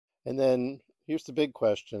And then here's the big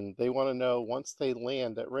question. They want to know once they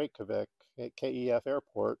land at Reykjavik at KEF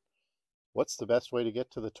Airport, what's the best way to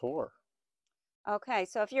get to the tour? Okay,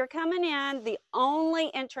 so if you're coming in, the only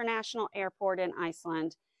international airport in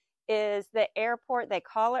Iceland is the airport. They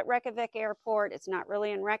call it Reykjavik Airport. It's not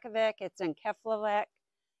really in Reykjavik, it's in Keflavik,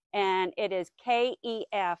 and it is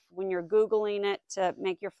KEF when you're Googling it to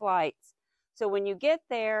make your flights. So when you get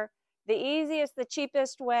there, the easiest, the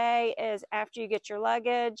cheapest way is after you get your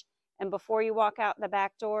luggage and before you walk out the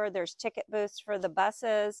back door, there's ticket booths for the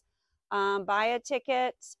buses. Buy a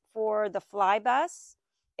ticket for the fly bus.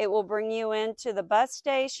 It will bring you into the bus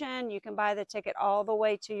station. You can buy the ticket all the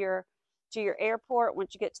way to your airport.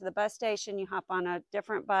 Once you get to the bus station, you hop on a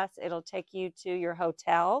different bus. It'll take you to your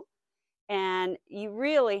hotel. And you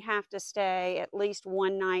really have to stay at least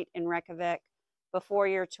one night in Reykjavik before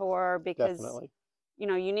your tour because Definitely.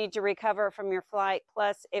 you need to recover from your flight.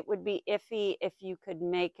 Plus, it would be iffy if you could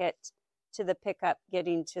make it to the pickup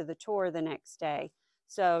getting to the tour the next day.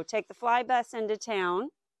 So take the fly bus into town.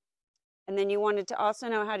 And then you wanted to also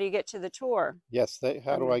know, how do you get to the tour? Yes,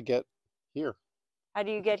 how do I get here? How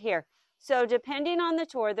do you get here? So depending on the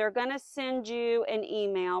tour, they're going to send you an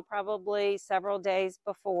email probably several days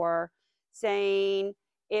before saying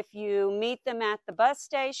if you meet them at the bus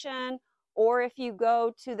station or if you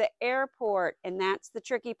go to the airport, and that's the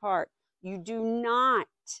tricky part. You do not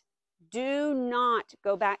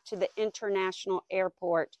go back to the international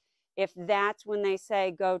airport if that's when they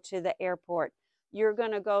say go to the airport. You're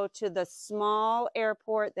going to go to the small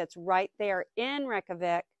airport that's right there in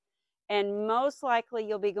Reykjavik, and most likely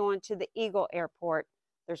you'll be going to the Eagle Airport.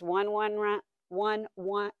 There's one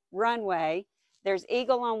runway. There's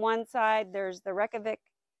Eagle on one side. There's the Reykjavik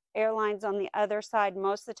Airlines on the other side.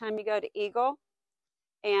 Most of the time you go to Eagle,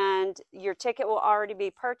 and your ticket will already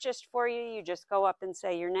be purchased for you. You just go up and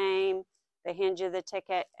say your name. They hand you the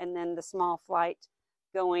ticket, and then the small flight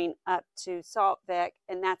going up to Saltvik,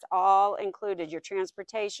 and that's all included. Your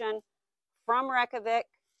transportation from Reykjavik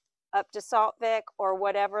up to Saltvik or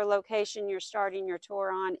whatever location you're starting your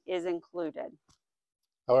tour on is included.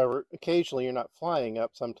 However, occasionally you're not flying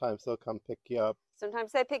up. Sometimes they'll come pick you up.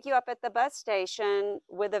 Sometimes they pick you up at the bus station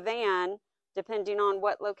with a van, depending on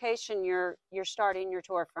what location you're starting your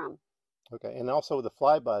tour from. Okay, and also with the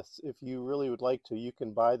fly bus, if you really would like to, you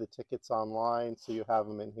can buy the tickets online so you have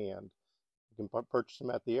them in hand. You can purchase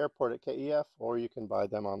them at the airport at KEF, or you can buy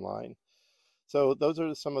them online. So those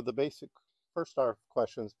are some of the basic first star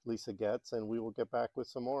questions Lisa gets, and we will get back with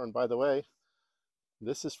some more. And by the way,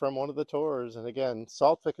 this is from one of the tours. And again,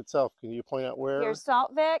 Saltvik itself, can you point out where? Here's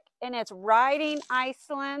Saltvik, and it's Riding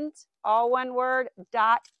Iceland, all one word,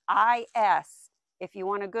 .is, if you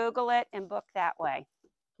want to Google it and book that way.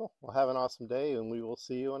 Cool. Well, have an awesome day, and we will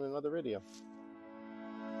see you on another video.